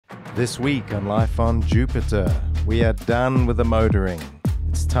This week on Life on Jupiter, we are done with the motoring.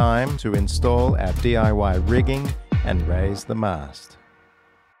 It's time to install our DIY rigging and raise the mast.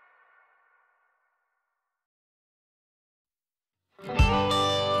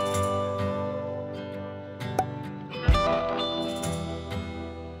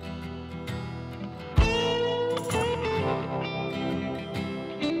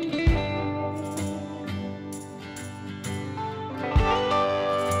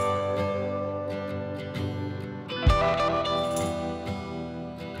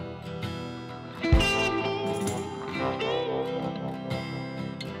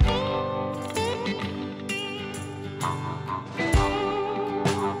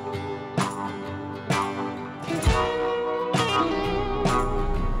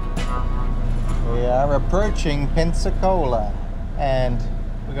 We are approaching Pensacola and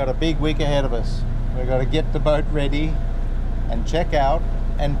we've got a big week ahead of us. We've got to get the boat ready and check out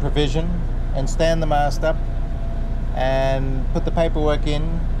and provision and stand the mast up and put the paperwork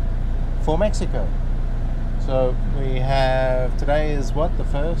in for Mexico. So we have, today is what, the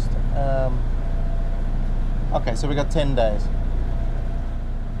 1st? Okay, so we got 10 days.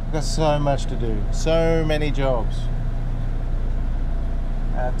 We've got so much to do, so many jobs.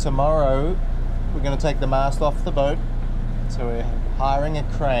 Tomorrow we're going to take the mast off the boat, so we're hiring a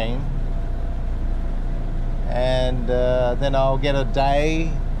crane, and then I'll get a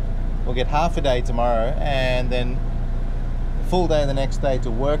day, we'll get half a day tomorrow, and then a full day the next day to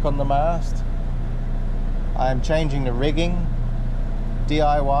work on the mast. I'm changing the rigging,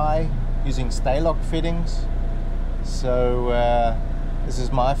 DIY, using stay lock fittings. So this is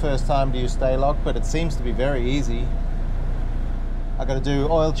my first time to use stay lock, but it seems to be very easy. I got to do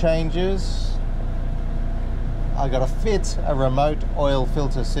oil changes. I got to fit a remote oil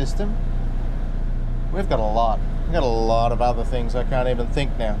filter system. We've got a lot. We've got a lot of other things I can't even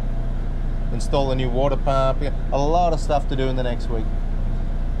think now. Install a new water pump. A lot of stuff to do in the next week.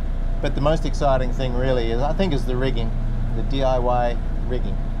 But the most exciting thing really is, I think, is the rigging, the DIY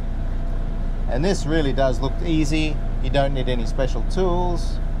rigging. And this really does look easy. You don't need any special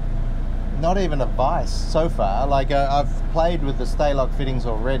tools. Not even a vise so far. Like I've played with the stay lock fittings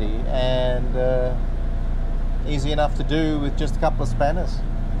already, and easy enough to do with just a couple of spanners.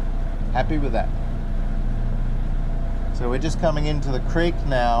 Happy with that. So we're just coming into the creek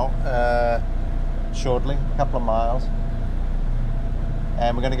now, shortly, a couple of miles.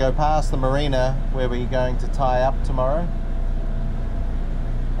 And we're going to go past the marina where we're going to tie up tomorrow.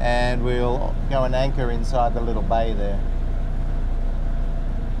 And we'll go and anchor inside the little bay there.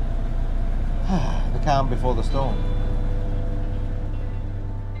 The calm before the storm.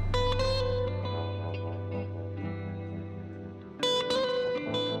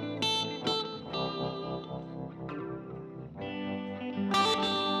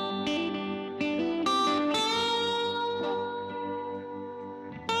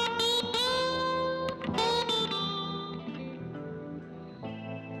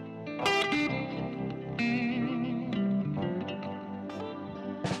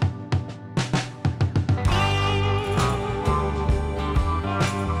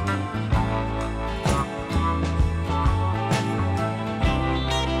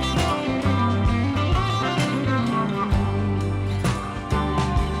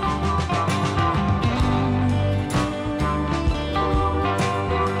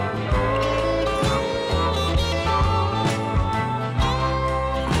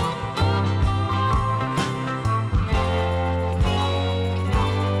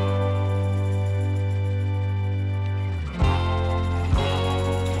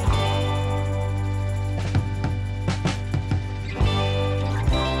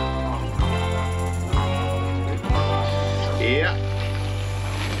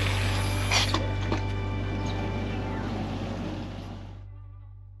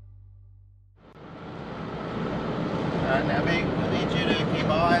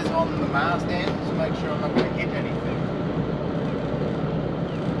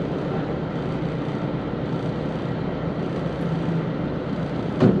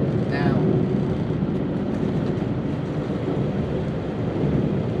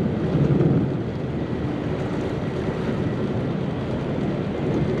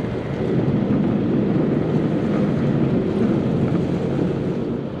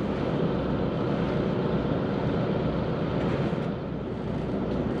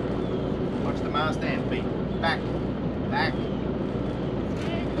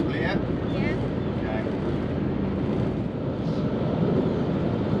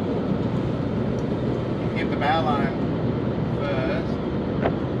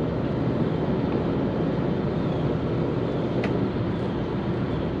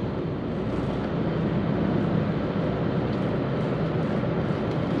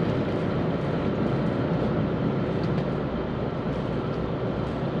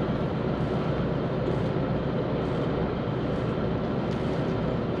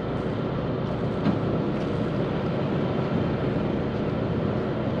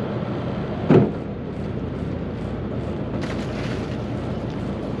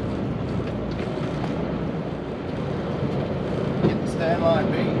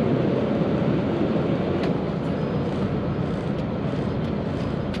 might be.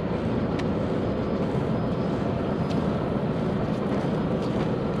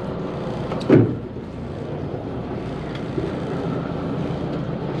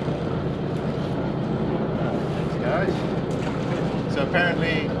 So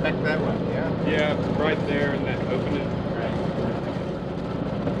apparently back that way, yeah? Yeah, right there and then open it.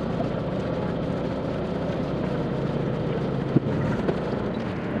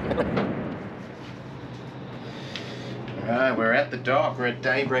 Alright, we're at the dock. We're at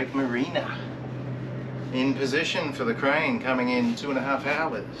Daybreak Marina. In position for the crane coming in 2.5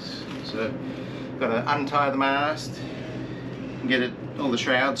 hours. So got to untie the mast, get all the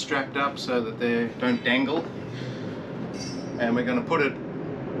shrouds strapped up so that they don't dangle. And we're going to put it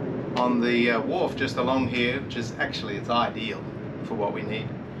on the wharf just along here, which is actually, it's ideal for what we need.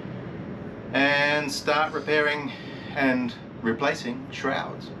 And start repairing and replacing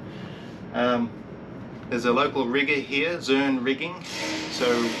shrouds. There's a local rigger here, Zern Rigging. So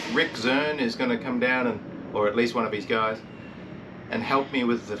Rick Zern is going to come down, and, or at least one of his guys, and help me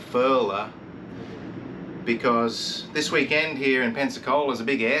with the furler, because this weekend here in Pensacola is a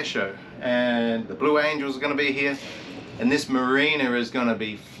big air show and the Blue Angels are going to be here. And this marina is going to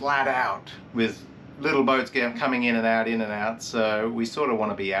be flat out with little boats coming in and out, so we sort of want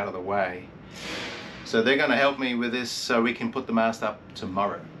to be out of the way. So they're going to help me with this so we can put the mast up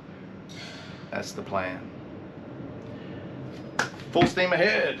tomorrow. That's the plan. Full steam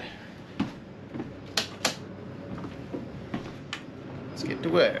ahead. Let's get to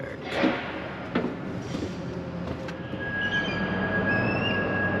work.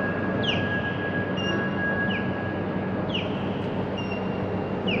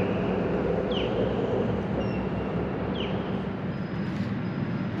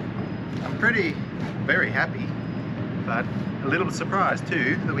 Very happy, but a little bit surprised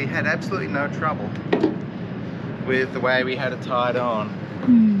too that we had absolutely no trouble with the way we had it tied on,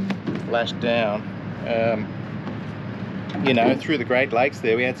 lashed down. You know, through the Great Lakes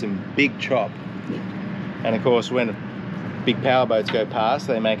there we had some big chop, and of course when big power boats go past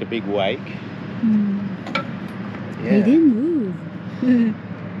they make a big wake. Yeah. They didn't move.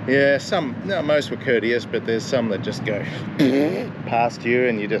 Yeah, most were courteous, but there's some that just go past you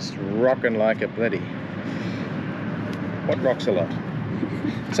and you're just rocking like a bloody... What rocks a lot?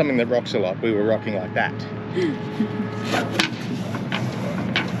 Something that rocks a lot. We were rocking like that.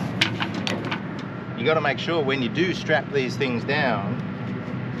 You got to make sure when you do strap these things down,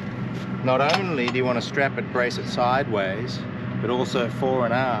 not only do you want to strap it, brace it sideways, but also fore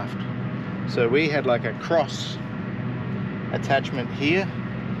and aft. So we had like a cross attachment here.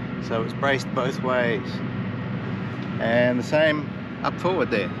 So it's braced both ways, and the same up forward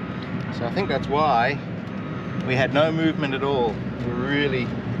there. So I think that's why we had no movement at all. We're really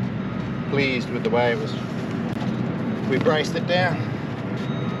pleased with the way it was. We braced it down.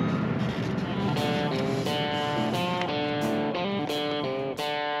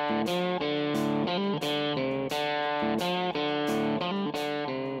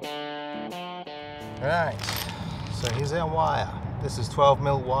 Right, so here's our wire. This is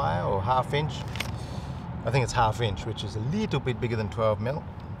 12mm wire, or 1/2 inch. I think it's 1/2 inch, which is a little bit bigger than 12mm.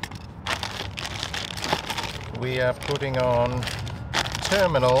 We are putting on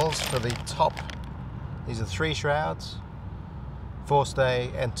terminals for the top. These are 3 shrouds, 4 stay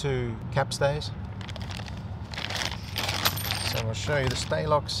and 2 cap stays. So I'll show you the stay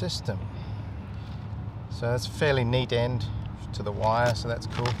lock system. So that's a fairly neat end to the wire, so that's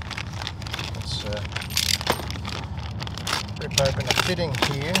cool. Let's rip open the fitting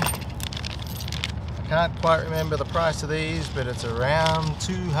here. I can't quite remember the price of these, but it's around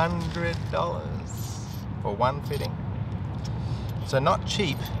 $200 for one fitting. So not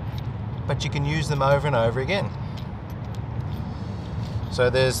cheap, but you can use them over and over again. So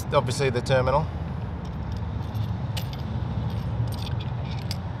there's obviously the terminal.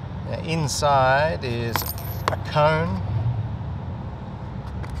 Now inside is a cone.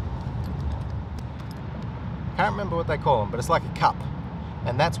 Can't remember what they call them, but it's like a cup,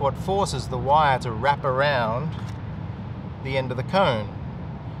 and that's what forces the wire to wrap around the end of the cone.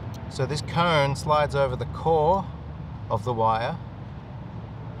 So this cone slides over the core of the wire,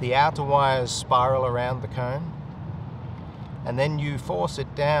 the outer wires spiral around the cone, and then you force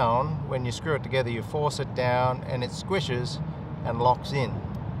it down. When you screw it together, you force it down and it squishes and locks in,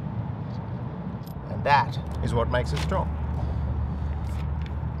 and that is what makes it strong.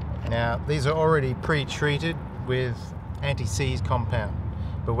 Now these are already pre-treated with anti-seize compound,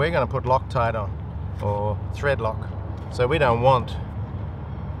 but we're going to put Loctite on, or thread lock. So we don't want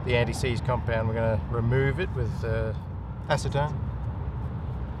the anti-seize compound. We're going to remove it with acetone.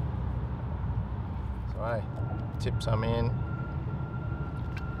 I tip some in.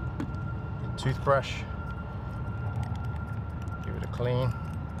 Get a toothbrush. Give it a clean.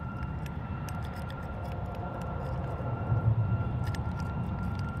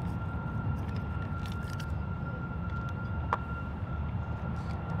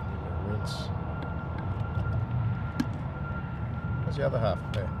 Rinse. Where's the other half?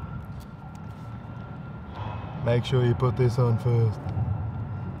 There. Make sure you put this on first.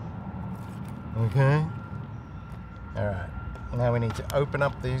 Okay. Alright. Now we need to open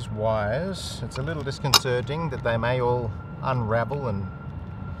up these wires. It's a little disconcerting that they may all unravel and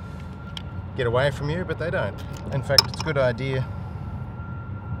get away from you, but they don't. In fact, it's a good idea.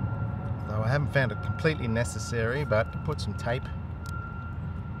 Though I haven't found it completely necessary, but to put some tape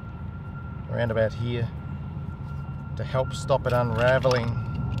around about here to help stop it unraveling.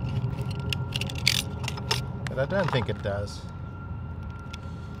 But I don't think it does.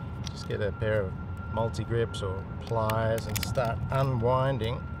 Just get a pair of multi-grips or pliers and start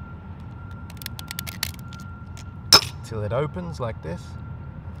unwinding till it opens like this.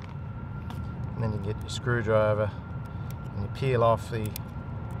 And then you get your screwdriver and you peel off the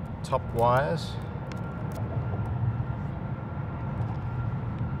top wires.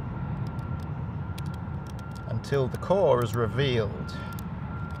 Until the core is revealed.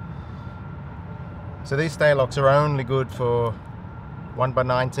 So these stay locks are only good for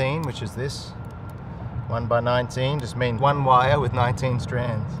 1x19, which is this. 1x19 just means one wire with 19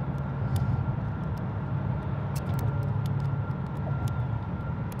 strands.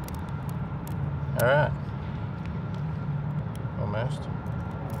 Alright. Almost.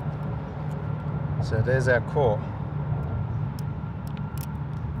 So there's our core.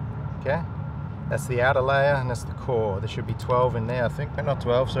 Okay? That's the outer layer and that's the core. There should be 12 in there, I think. Not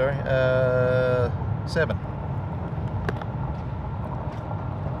 12, sorry. 7.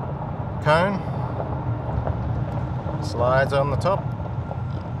 Cone. Slides on the top.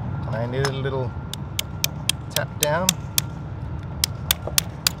 They need a little tap down.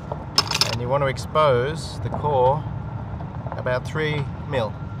 And you want to expose the core about 3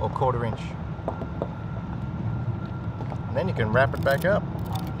 mil or 1/4 inch. And then you can wrap it back up.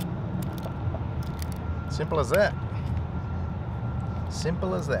 Simple as that.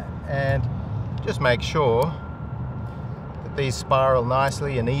 Simple as that. And just make sure that these spiral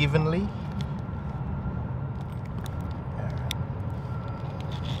nicely and evenly.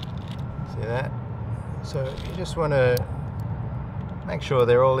 See that? So you just want to make sure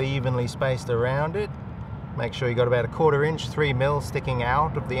they're all evenly spaced around it. Make sure you got about 1/4 inch, 3 mil sticking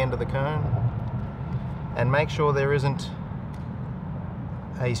out of the end of the cone. And make sure there isn't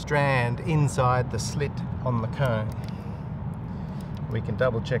a strand inside the slit on the cone. We can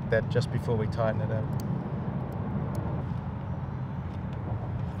double check that just before we tighten it up.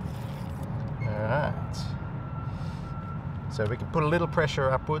 Alright. So we can put a little pressure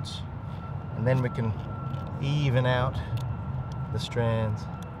upwards and then we can even out the strands.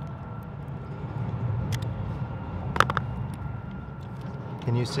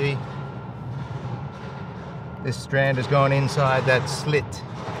 Can you see? This strand has gone inside that slit.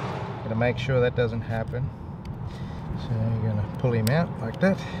 Gotta make sure that doesn't happen. So you're gonna pull him out like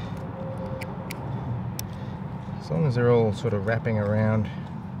that. As long as they're all sort of wrapping around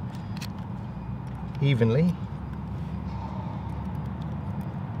evenly,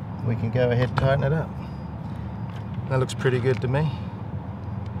 we can go ahead and tighten it up. That looks pretty good to me.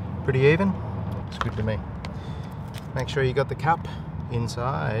 Pretty even. It's good to me. Make sure you got the cup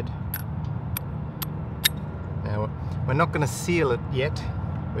inside. Now we're not going to seal it yet,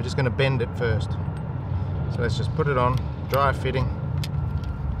 we're just going to bend it first. So let's just put it on, dry fitting,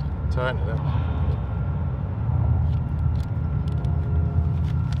 tighten it up.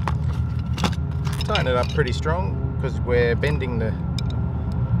 Tighten it up pretty strong because we're bending the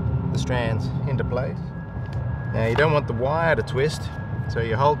strands into place. Now you don't want the wire to twist, so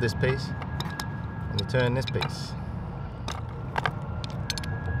you hold this piece and you turn this piece.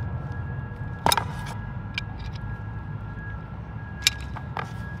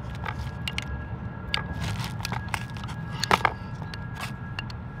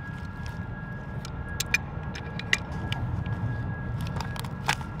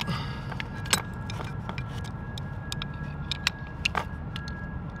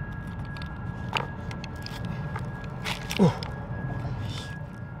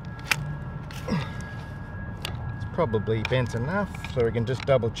 Probably bent enough, so we can just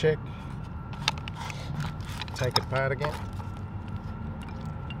double check, take it apart again.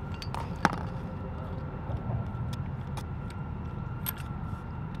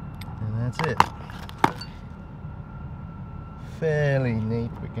 And that's it. fairly neat.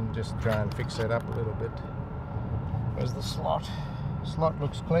 We can just try and fix that up a little bit. Where's the slot? Slot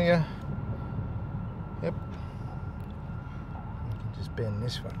looks clear. Yep. We can just bend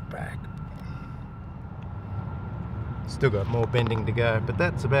this one back. Still got more bending to go, but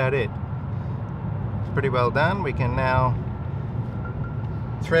that's about it. It's pretty well done. We can now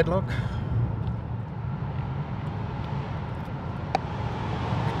thread lock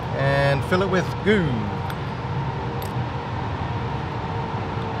and fill it with goo.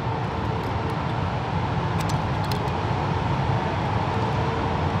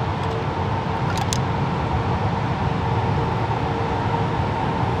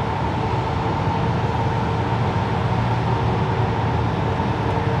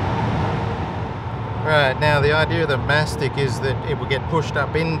 Right, now the idea of the mastic is that it will get pushed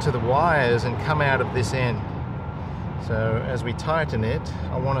up into the wires and come out of this end. So as we tighten it,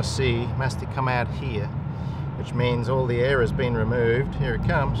 I want to see mastic come out here, which means all the air has been removed. Here it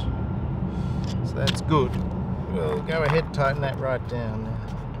comes. So that's good. We'll go ahead and tighten that right down now.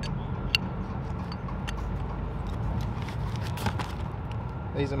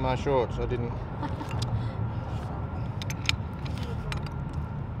 These are my shorts, I didn't...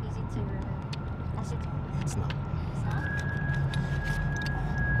 It's not.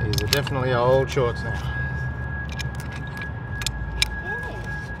 These are definitely old shorts now.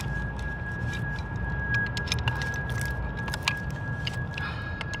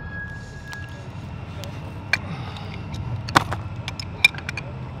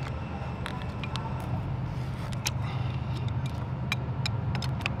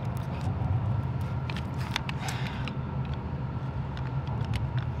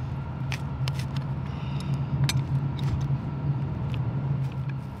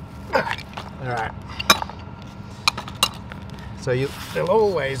 Alright, so there'll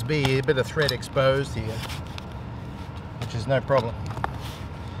always be a bit of thread exposed here, which is no problem.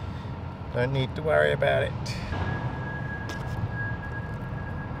 Don't need to worry about it.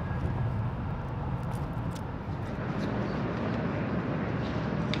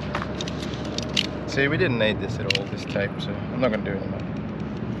 See, we didn't need this at all, this tape, so I'm not going to do it anymore.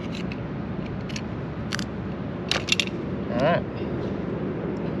 Alright,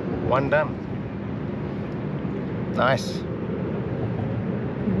 one done. Nice.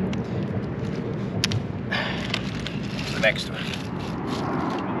 The next one.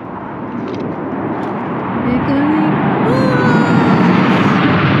 They're going.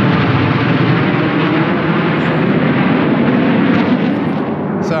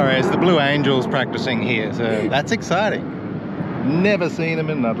 Sorry, it's the Blue Angels practicing here, so that's exciting. Never seen them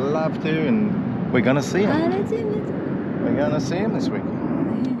and I'd love to, and we're gonna see them. Let's see. We're gonna see them this weekend.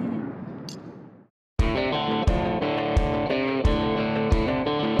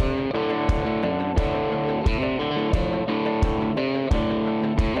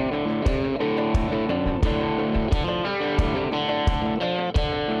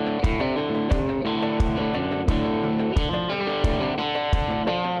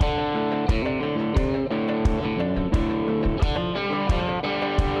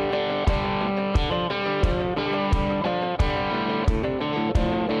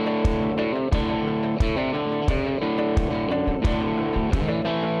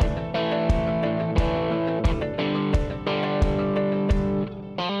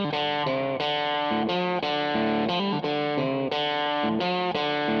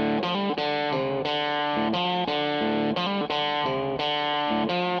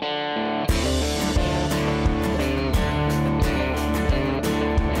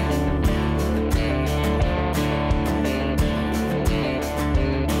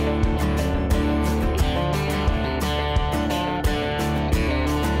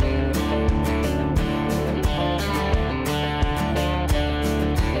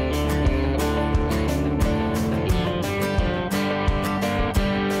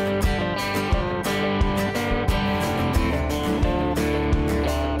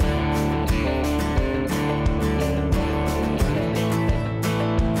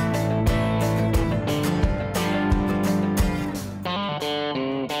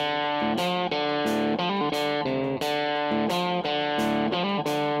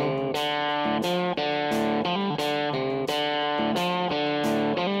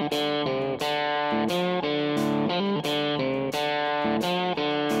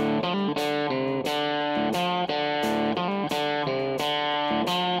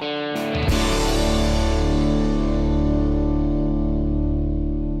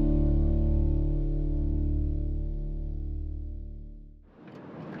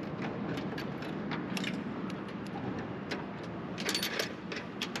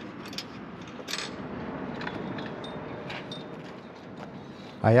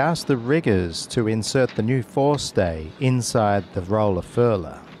 I asked the riggers to insert the new forestay inside the roller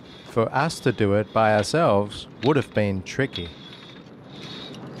furler. For us to do it by ourselves would have been tricky.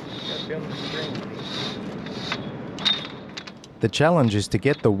 The challenge is to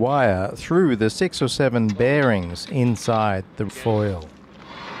get the wire through the 6 or 7 bearings inside the foil.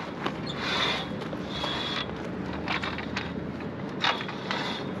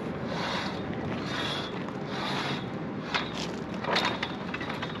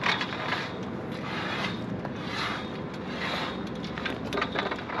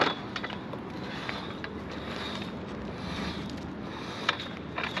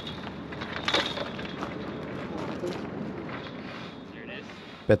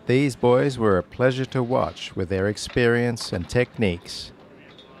 But these boys were a pleasure to watch with their experience and techniques.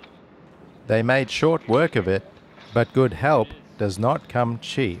 They made short work of it, but good help does not come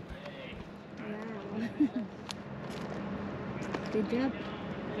cheap. Wow. Good job.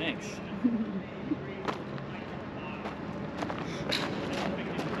 Thanks.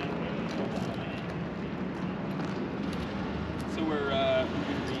 So we're gonna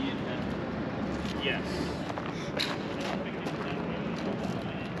be yes.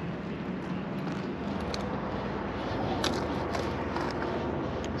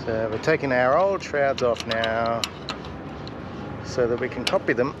 So we're taking our old shrouds off now so that we can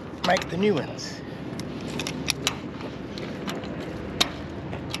copy them, make the new ones.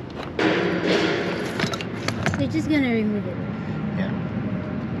 They're just gonna remove it. Yeah.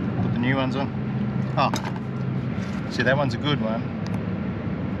 Put the new ones on. Oh, see, that one's a good one.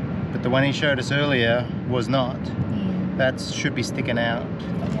 But the one he showed us earlier was not. Yeah. That should be sticking out.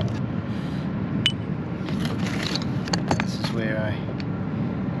 This is where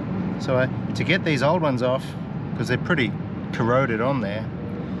to get these old ones off, because they're pretty corroded on there.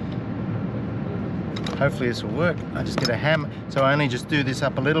 Hopefully this will work. I just get a hammer. So I only just do this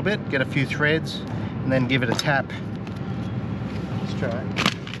up a little bit, get a few threads, and then give it a tap. Let's try it.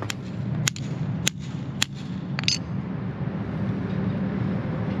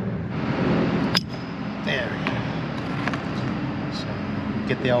 There we go. So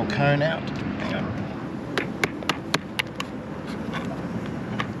get the old cone out. Hang on.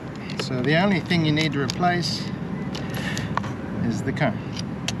 So the only thing you need to replace is the cone,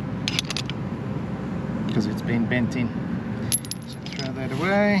 because it's been bent in. So throw that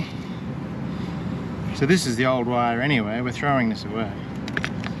away. So this is the old wire anyway, we're throwing this away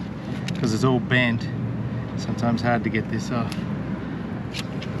because it's all bent. Sometimes hard to get this off.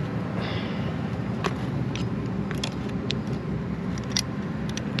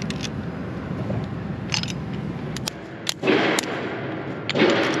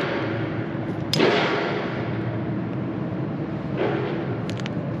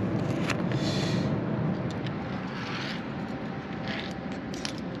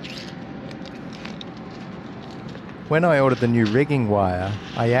 When I ordered the new rigging wire,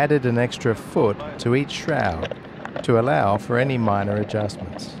 I added an extra foot to each shroud to allow for any minor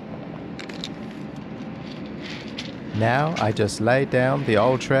adjustments. Now I just lay down the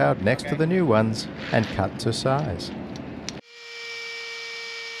old shroud next to the new ones and cut to size.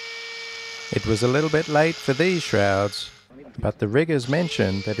 It was a little bit late for these shrouds, but the riggers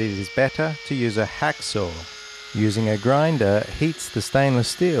mentioned that it is better to use a hacksaw. Using a grinder heats the stainless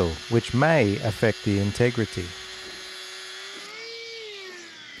steel, which may affect the integrity.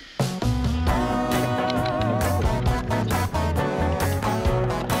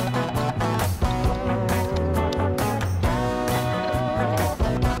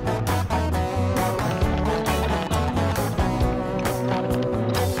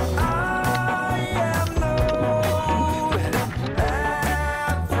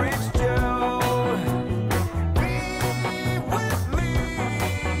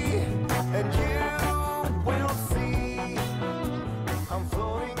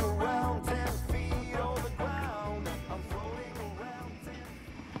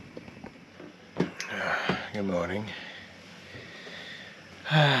 Good morning.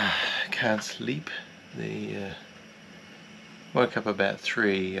 Can't sleep. Woke up about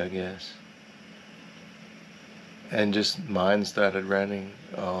 3, I guess, and just mind started running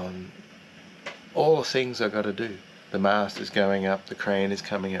on all the things I got to do. The mast is going up, the crane is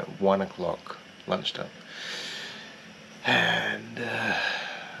coming at 1 o'clock lunchtime, and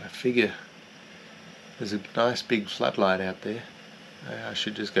I figure there's a nice big floodlight out there. I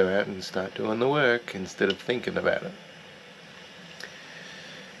should just go out and start doing the work instead of thinking about it.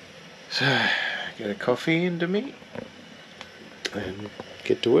 So, get a coffee into me and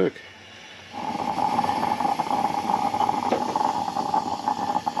get to work.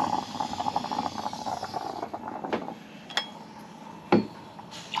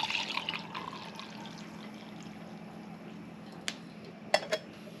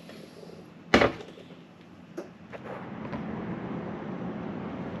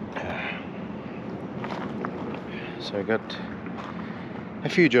 So I got a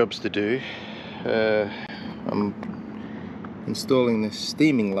few jobs to do. I'm installing the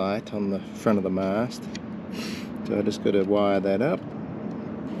steaming light on the front of the mast. So I just got to wire that up.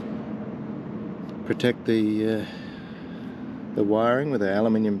 Protect the wiring with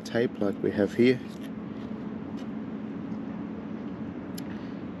aluminium tape like we have here.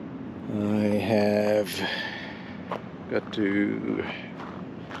 I have got to,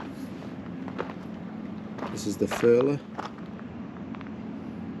 this is the furler.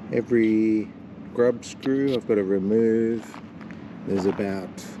 Every grub screw I've got to remove. There's about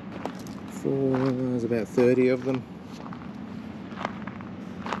 30 of them.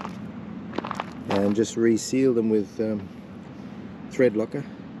 And just reseal them with thread locker.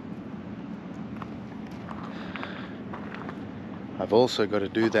 I've also got to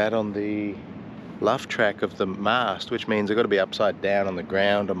do that on the luff track of the mast, which means I've got to be upside down on the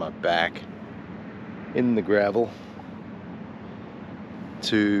ground on my back in the gravel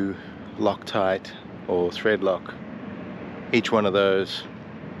to Loctite or thread lock each one of those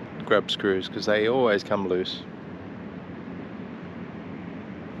grub screws, because they always come loose.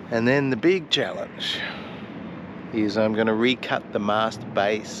 And then the big challenge is I'm going to recut the mast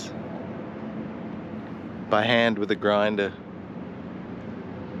base by hand with a grinder,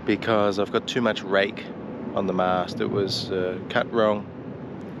 because I've got too much rake on the mast. It was cut wrong,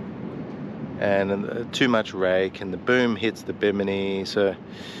 and too much rake, and the boom hits the bimini. So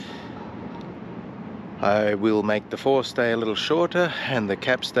I will make the forestay a little shorter and the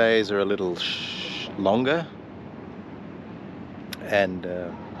capstays are a little longer, and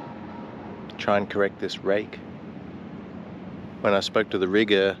try and correct this rake. When I spoke to the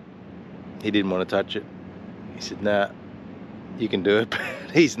rigger, he didn't want to touch it. He said, nah, you can do it, but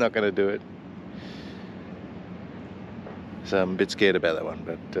he's not going to do it. So I'm a bit scared about that one,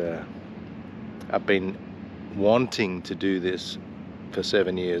 but I've been wanting to do this for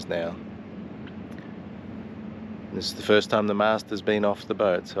 7 years now. This is the first time the mast has been off the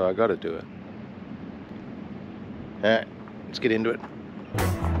boat, so I got to do it. Alright, let's get into it.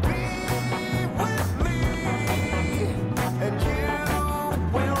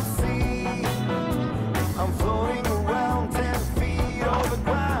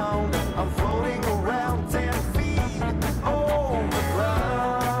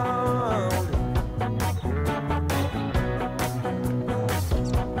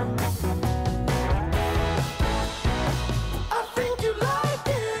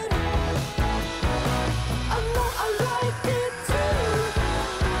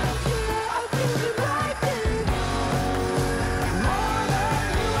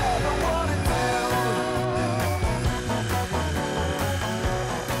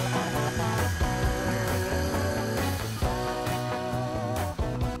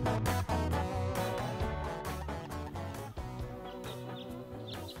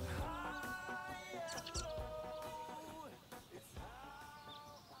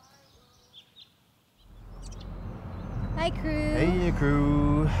 Hi crew. Hey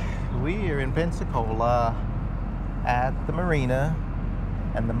crew, we are in Pensacola at the marina,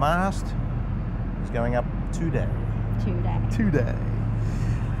 and the mast is going up today. Today.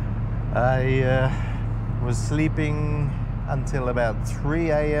 I was sleeping until about 3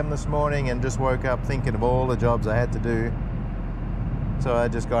 a.m. this morning and just woke up thinking of all the jobs I had to do. So I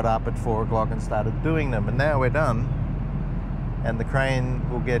just got up at 4 o'clock and started doing them, and now we're done. And the crane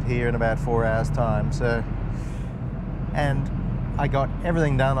will get here in about 4 hours time. And I got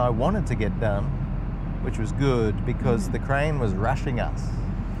everything done I wanted to get done, which was good because the crane was rushing us.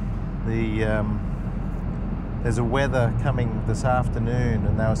 There's a weather coming this afternoon,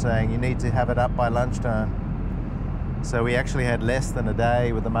 and they were saying you need to have it up by lunchtime. So we actually had less than a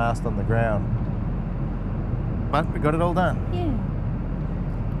day with the mast on the ground. But we got it all done. Yeah.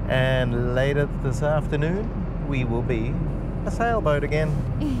 And later this afternoon, we will be a sailboat again.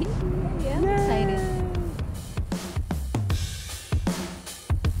 Yeah, I'm excited.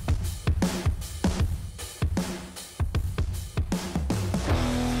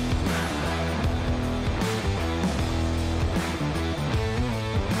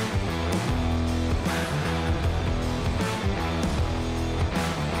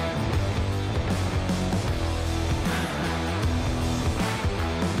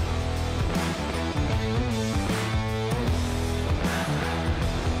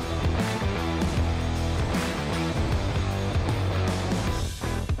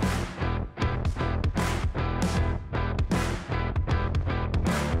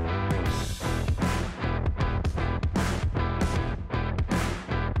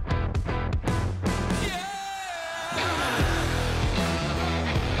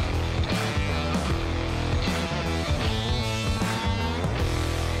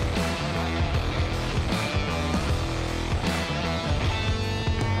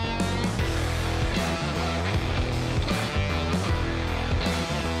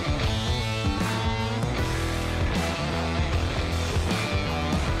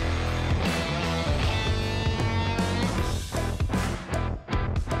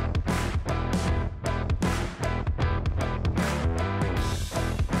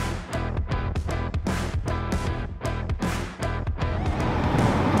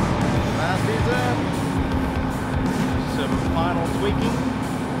 squeaking.